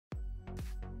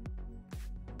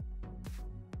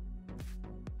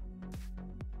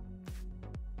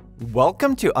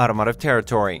Welcome to Automotive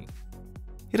Territory.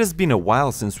 It has been a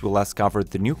while since we last covered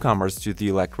the newcomers to the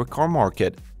electric car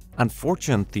market.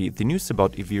 Unfortunately, the news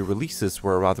about EV releases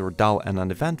were rather dull and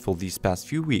uneventful these past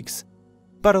few weeks.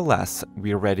 But alas,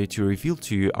 we are ready to reveal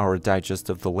to you our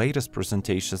digest of the latest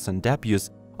presentations and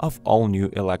debuts of all new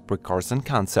electric cars and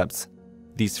concepts.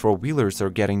 These four-wheelers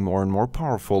are getting more and more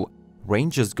powerful,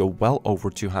 ranges go well over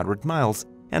 200 miles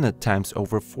and at times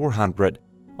over 400.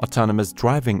 Autonomous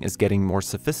driving is getting more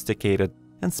sophisticated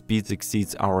and speeds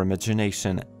exceeds our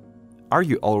imagination. Are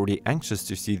you already anxious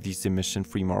to see these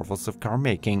emission-free marvels of car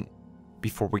making?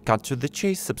 Before we cut to the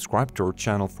chase, subscribe to our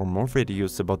channel for more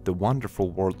videos about the wonderful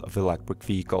world of electric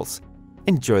vehicles.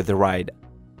 Enjoy the ride!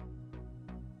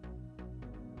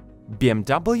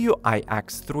 BMW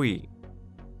iX3.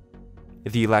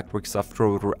 The electric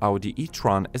softroader Audi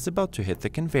E-Tron is about to hit the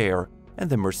conveyor, and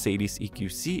the Mercedes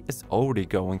EQC is already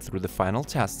going through the final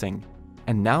testing.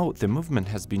 And now the movement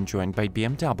has been joined by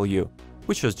BMW,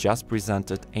 which has just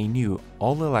presented a new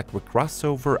all-electric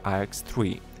crossover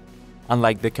iX3.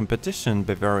 Unlike the competition,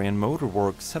 Bavarian Motor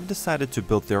Works have decided to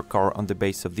build their car on the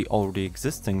base of the already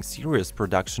existing series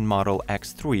production model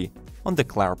X3 on the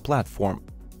Clare platform.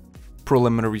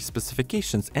 Preliminary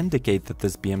specifications indicate that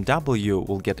this BMW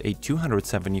will get a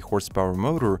 270 horsepower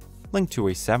motor linked to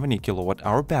a 70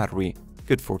 kWh battery,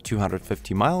 good for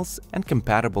 250 miles and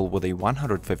compatible with a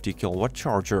 150 kW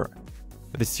charger.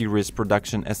 The series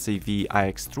production SAV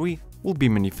iX3 will be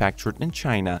manufactured in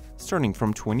China starting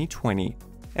from 2020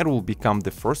 and will become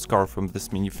the first car from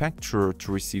this manufacturer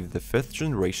to receive the 5th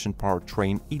generation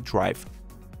powertrain eDrive.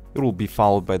 It will be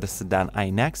followed by the sedan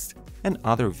iNext and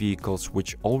other vehicles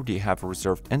which already have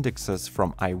reserved indexes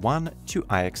from i1 to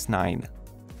iX9.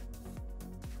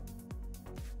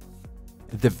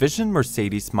 The Vision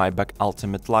Mercedes Maybach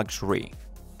Ultimate Luxury.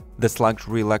 This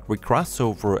luxury electric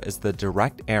crossover is the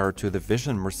direct heir to the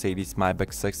Vision Mercedes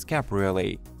Maybach 6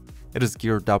 Cabriolet. It is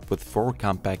geared up with 4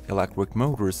 compact electric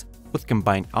motors with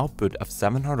combined output of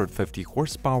 750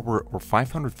 horsepower or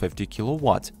 550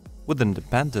 kilowatts with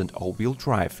independent all-wheel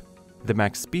drive. The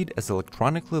max speed is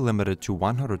electronically limited to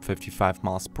 155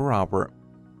 miles per hour.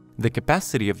 The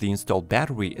capacity of the installed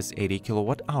battery is 80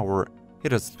 kilowatt-hour.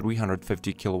 It has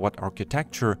 350 kilowatt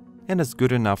architecture and is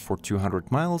good enough for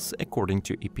 200 miles according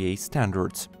to EPA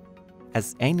standards.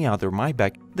 As any other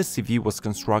Maybach, the CV was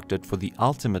constructed for the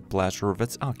ultimate pleasure of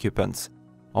its occupants.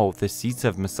 All of the seats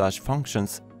have massage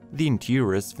functions, the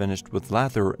interior is finished with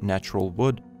leather, natural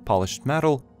wood, polished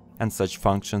metal, and such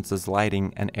functions as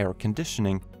lighting and air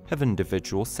conditioning have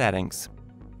individual settings.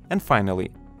 And finally,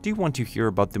 do you want to hear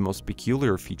about the most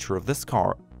peculiar feature of this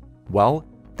car? Well,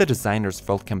 the designers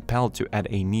felt compelled to add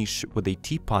a niche with a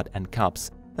teapot and cups,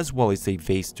 as well as a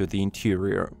vase to the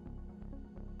interior.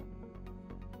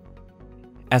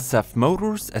 SF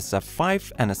Motors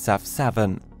SF5 and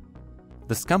SF7.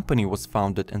 This company was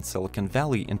founded in Silicon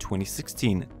Valley in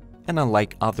 2016, and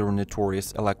unlike other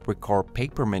notorious electric car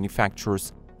paper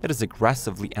manufacturers, it is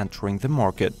aggressively entering the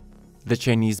market. The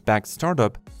Chinese-backed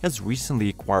startup has recently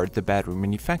acquired the battery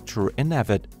manufacturer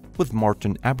Uneventful, with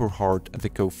Martin Eberhard, the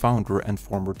co-founder and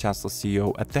former Tesla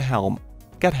CEO, at the helm,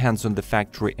 got hands on the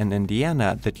factory in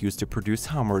Indiana that used to produce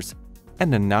Hummers,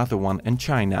 and another one in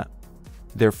China.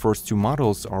 Their first 2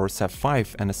 models are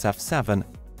SF5 and SF7,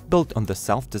 built on the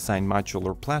self-designed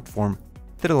modular platform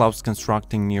that allows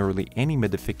constructing nearly any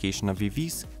modification of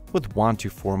EVs with 1 to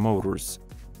 4 motors.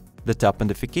 The top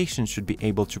modification should be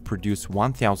able to produce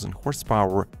 1000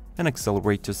 horsepower and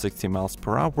accelerate to 60 miles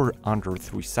per hour under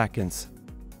 3 seconds.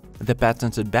 The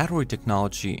patented battery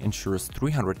technology ensures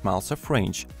 300 miles of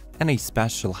range, and a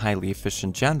special highly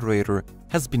efficient generator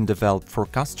has been developed for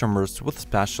customers with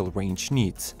special range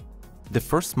needs. The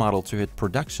first model to hit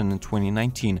production in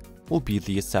 2019 will be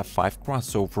the SF5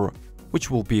 crossover,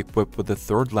 which will be equipped with the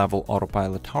 3rd-level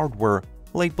autopilot hardware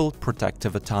labeled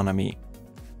Protective Autonomy.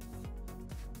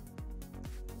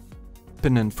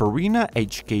 Pininfarina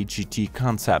HK GT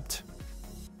concept.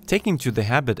 Taking to the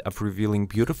habit of revealing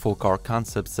beautiful car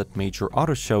concepts at major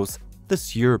auto shows,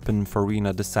 this year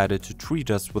Pininfarina decided to treat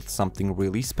us with something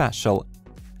really special.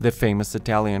 The famous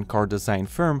Italian car design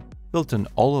firm built an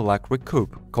all-electric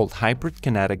coupe called Hybrid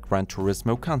Kinetic Gran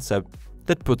Turismo concept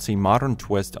that puts a modern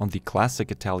twist on the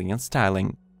classic Italian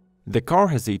styling. The car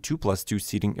has a 2+2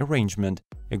 seating arrangement,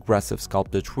 aggressive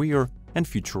sculpted rear, and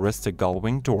futuristic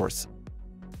gull-wing doors.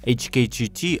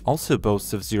 HK-GT also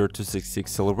boasts of 0 to 60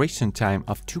 acceleration time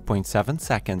of 2.7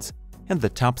 seconds and the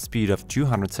top speed of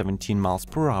 217 miles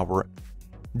per hour.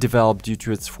 Developed due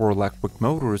to its 4 electric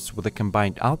motors with a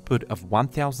combined output of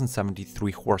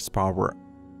 1073 horsepower.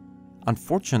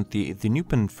 Unfortunately, the new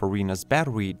Pininfarina's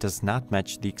battery does not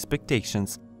match the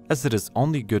expectations, as it is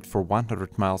only good for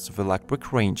 100 miles of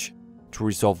electric range. To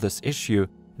resolve this issue,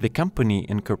 the company,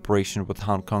 in cooperation with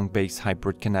Hong Kong-based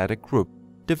Hybrid Kinetic Group,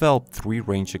 developed 3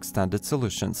 range-extended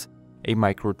solutions: a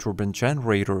microturbine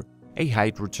generator, a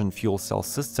hydrogen fuel cell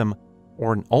system,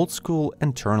 or an old-school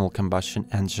internal combustion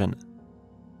engine.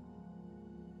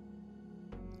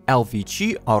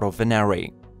 LVG Auto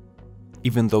Venere.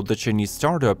 Even though the Chinese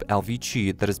startup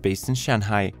LVG, that is based in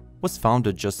Shanghai, was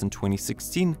founded just in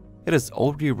 2016, it has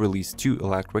already released 2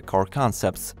 electric car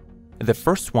concepts. The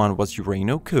first one was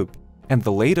Urano Coupe, and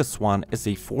the latest one is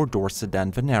a 4-door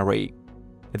sedan Venere.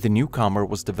 The newcomer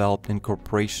was developed in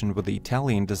cooperation with the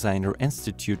Italian designer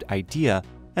institute IDEA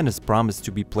and is promised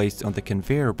to be placed on the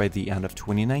conveyor by the end of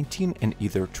 2019 in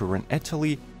either Turin,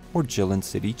 Italy or Jilin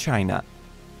City, China.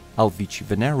 LVG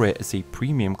Venere is a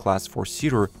premium class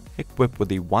 4-seater equipped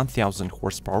with a 1000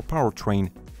 horsepower powertrain,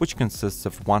 which consists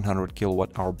of 100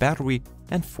 kWh battery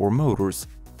and 4 motors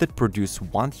that produce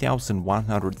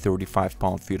 1,135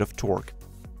 pound-feet of torque.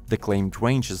 The claimed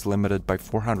range is limited by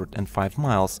 405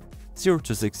 miles, 0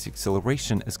 to 60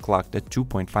 acceleration is clocked at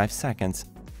 2.5 seconds,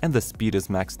 and the speed is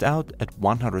maxed out at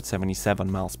 177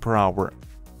 miles per hour.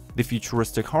 The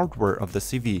futuristic hardware of the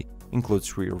CV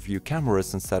includes rear-view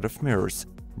cameras instead of mirrors,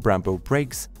 Brembo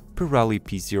brakes, Pirelli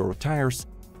P0 tires,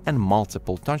 and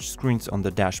multiple touchscreens on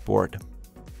the dashboard.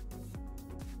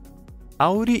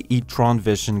 Audi E-Tron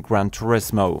Vision Gran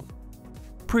Turismo.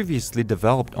 Previously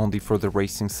developed only for the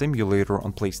racing simulator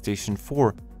on PlayStation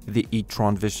 4, the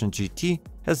e-Tron Vision GT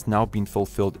has now been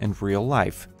fulfilled in real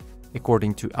life.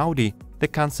 According to Audi, the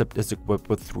concept is equipped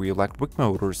with 3 electric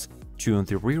motors, 2 on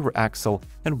the rear axle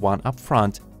and 1 up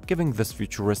front, giving this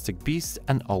futuristic beast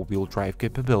an all-wheel drive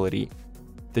capability.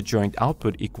 The joint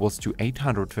output equals to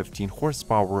 815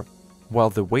 horsepower, while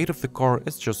the weight of the car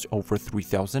is just over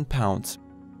 3,000 pounds.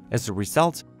 As a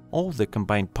result, all the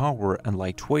combined power and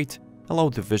lightweight allow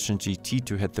the Vision GT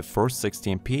to hit the first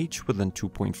 60 mph within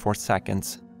 2.4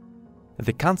 seconds.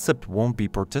 The concept won't be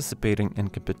participating in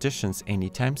competitions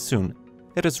anytime soon.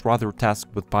 It is rather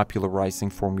tasked with popularizing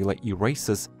Formula E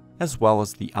races as well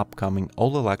as the upcoming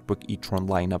all-electric e-Tron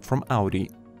lineup from Audi.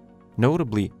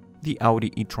 Notably, the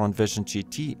Audi e-Tron Vision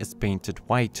GT is painted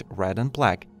white, red and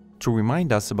black to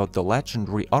remind us about the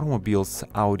legendary automobiles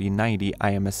Audi 90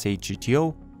 IMSA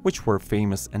GTO, which were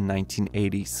famous in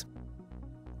 1980s.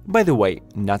 By the way,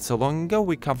 not so long ago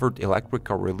we covered electric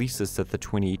car releases at the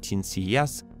 2018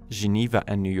 CES, Geneva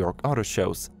and New York auto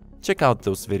shows. Check out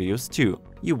those videos too,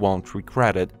 you won't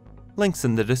regret it. Links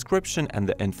in the description and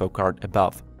the info card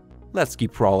above. Let's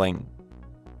keep rolling.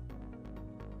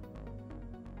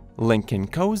 Lynk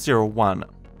and Co 01.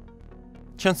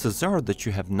 Chances are that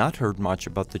you have not heard much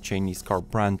about the Chinese car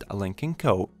brand Lynk and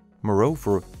Co.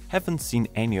 Moreover, haven't seen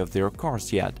any of their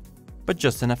cars yet. But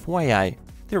just an FYI,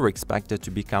 they're expected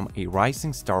to become a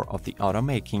rising star of the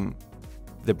automaking.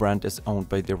 The brand is owned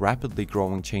by the rapidly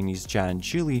growing Chinese giant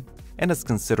Geely and is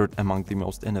considered among the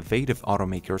most innovative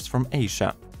automakers from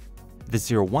Asia. The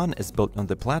 01 is built on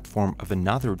the platform of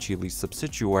another Geely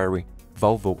subsidiary,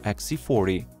 Volvo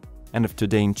XC40, and if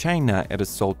today in China it is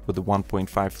sold with a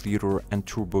 1.5-liter and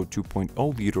turbo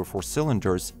 2.0-liter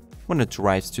 4-cylinders, when it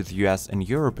arrives to the US and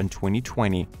Europe in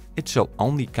 2020, it shall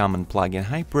only come in plug-in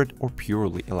hybrid or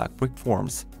purely electric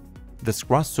forms. This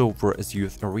crossover is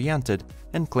youth-oriented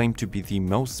and claimed to be the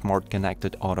most smart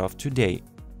connected auto of today.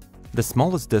 The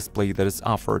smallest display that is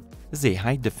offered is a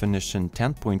high-definition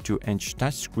 10.2-inch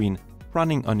touchscreen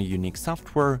running on a unique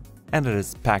software, and it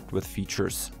is packed with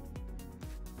features.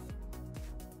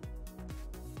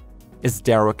 Is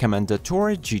Dara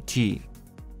Commendatore GT.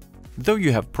 Though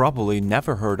you have probably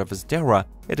never heard of Dara,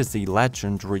 it is a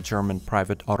legendary German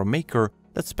private automaker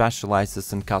that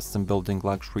specializes in custom building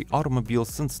luxury automobiles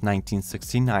since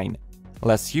 1969.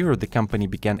 Last year, the company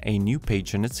began a new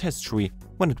page in its history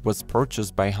when it was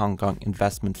purchased by Hong Kong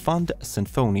investment fund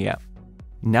Sinfonia.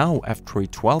 Now, after a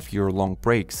 12-year-long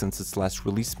break since its last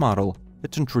release model,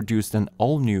 it introduced an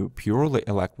all-new purely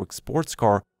electric sports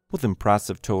car with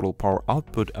impressive total power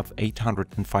output of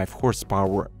 805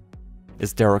 horsepower.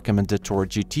 Dara Commendatore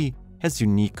GT has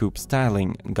unique coupe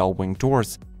styling, gull-wing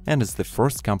doors, and is the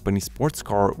first company sports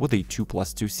car with a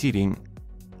 2+2 seating.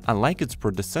 Unlike its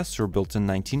predecessor built in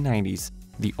 1990s,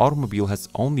 the automobile has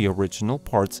only original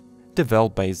parts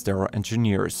developed by Dara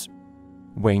engineers.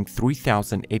 Weighing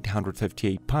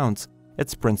 3,858 pounds, it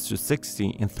sprints to 60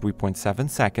 in 3.7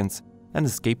 seconds and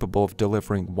is capable of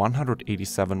delivering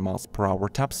 187 miles per hour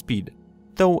top speed,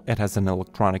 though it has an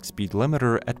electronic speed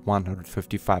limiter at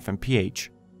 155 mph.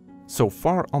 So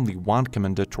far, only one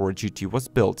Commendatore GT was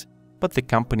built, but the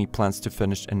company plans to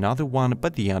finish another one by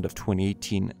the end of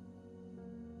 2018.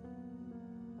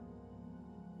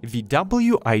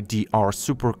 VW IDR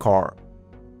Supercar.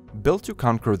 Built to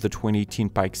conquer the 2018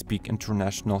 Pikes Peak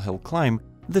International Hill Climb,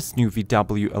 this new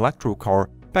VW electro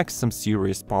car packs some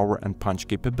serious power and punch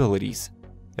capabilities.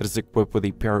 It is equipped with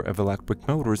a pair of electric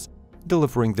motors,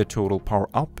 delivering the total power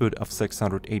output of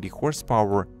 680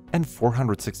 horsepower and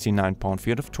 469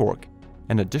 pound-feet of torque.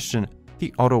 In addition,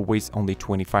 the auto weighs only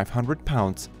 2,500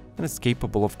 pounds and is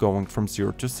capable of going from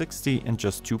 0 to 60 in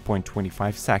just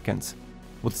 2.25 seconds.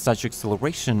 With such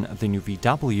acceleration, the new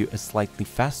VW is slightly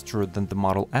faster than the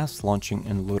Model S launching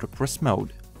in ludicrous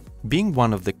mode. Being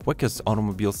one of the quickest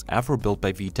automobiles ever built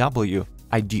by VW,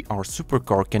 IDR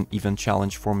Supercar can even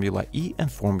challenge Formula E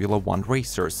and Formula 1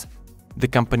 racers. The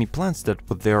company plans that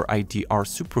with their IDR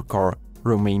Supercar,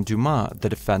 Romain Dumas, the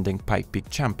defending Pikes Peak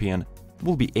champion,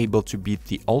 will be able to beat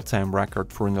the all-time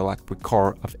record for an electric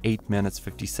car of 8 minutes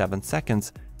 57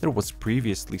 seconds that was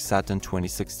previously set in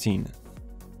 2016.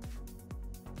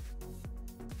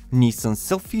 Nissan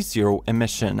Selfie Zero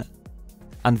Emission.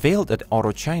 Unveiled at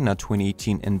Auto China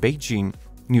 2018 in Beijing,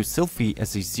 new Selfie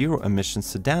is a zero-emission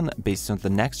sedan based on the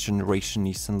next-generation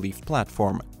Nissan Leaf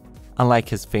platform. Unlike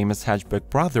his famous hatchback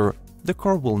brother, the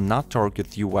car will not target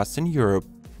the US and Europe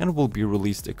and will be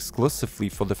released exclusively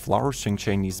for the flourishing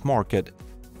Chinese market.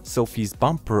 Selfie's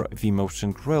bumper,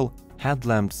 V-motion grille,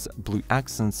 headlamps, blue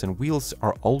accents and wheels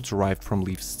are all derived from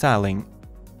Leaf styling.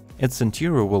 Its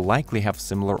interior will likely have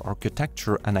similar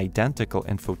architecture and identical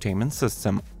infotainment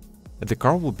system. The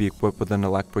car will be equipped with an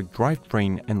electric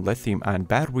drivetrain and lithium-ion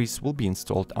batteries will be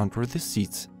installed under the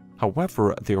seats.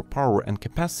 However, their power and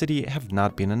capacity have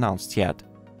not been announced yet.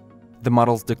 The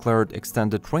model's declared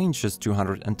extended range is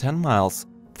 210 miles,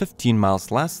 15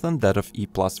 miles less than that of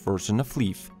E-Plus version of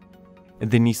Leaf.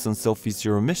 The Nissan Selfie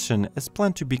Zero Emission is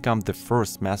planned to become the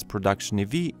first mass-production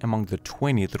EV among the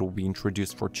 20 that will be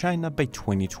introduced for China by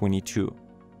 2022.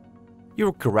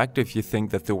 You're correct if you think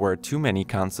that there were too many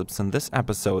concepts in this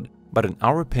episode, but in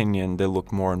our opinion they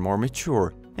look more and more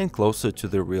mature and closer to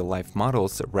the real-life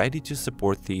models ready to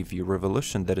support the EV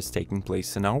revolution that is taking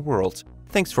place in our world.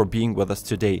 Thanks for being with us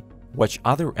today. Watch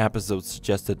other episodes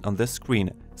suggested on this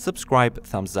screen, subscribe,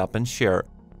 thumbs up and share.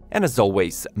 And as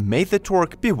always, may the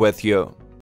torque be with you!